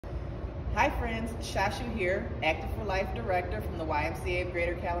Hi friends, Shashu here, Active for Life Director from the YMCA of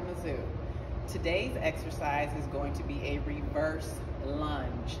Greater Kalamazoo. Today's exercise is going to be a reverse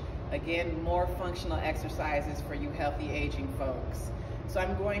lunge. Again, more functional exercises for you healthy aging folks. So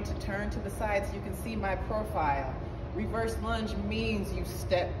I'm going to turn to the side so you can see my profile. Reverse lunge means you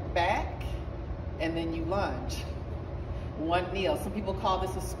step back and then you lunge. One kneel. Some people call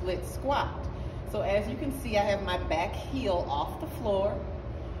this a split squat. So as you can see, I have my back heel off the floor.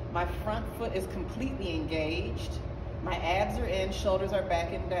 My front foot is completely engaged. My abs are in, shoulders are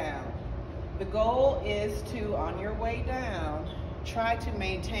back and down. The goal is to, on your way down, try to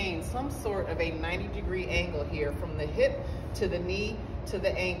maintain some sort of a 90-degree angle here from the hip to the knee to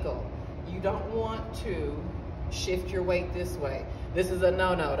the ankle. You don't want to shift your weight this way. This is a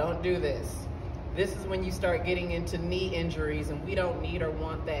no-no, don't do this. This is when you start getting into knee injuries, and we don't need or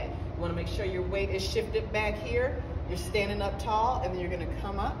want that. You want to make sure your weight is shifted back here. You're standing up tall, and then you're going to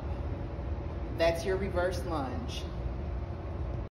come up. That's your reverse lunge.